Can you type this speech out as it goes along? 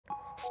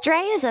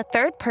Stray is a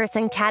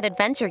third-person cat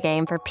adventure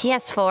game for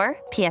PS4,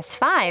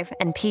 PS5,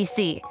 and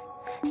PC.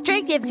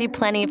 Stray gives you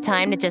plenty of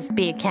time to just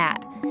be a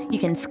cat. You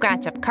can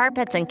scratch up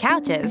carpets and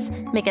couches,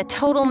 make a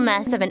total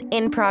mess of an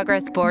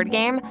in-progress board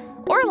game,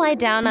 or lie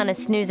down on a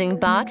snoozing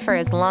bot for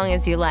as long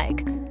as you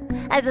like.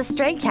 As a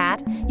stray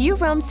cat, you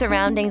roam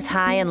surroundings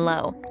high and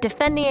low,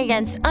 defending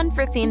against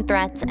unforeseen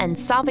threats and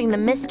solving the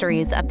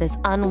mysteries of this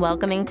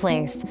unwelcoming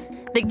place.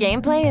 The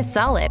gameplay is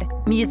solid,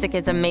 music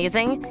is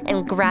amazing,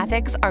 and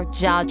graphics are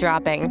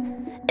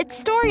jaw-dropping. Its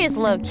story is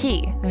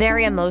low-key,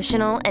 very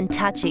emotional, and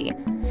touchy.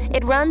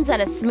 It runs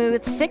at a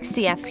smooth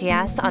 60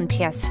 FPS on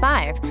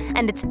PS5,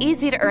 and it's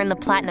easy to earn the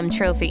Platinum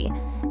Trophy.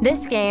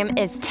 This game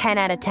is 10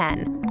 out of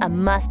 10, a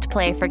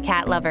must-play for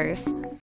cat lovers.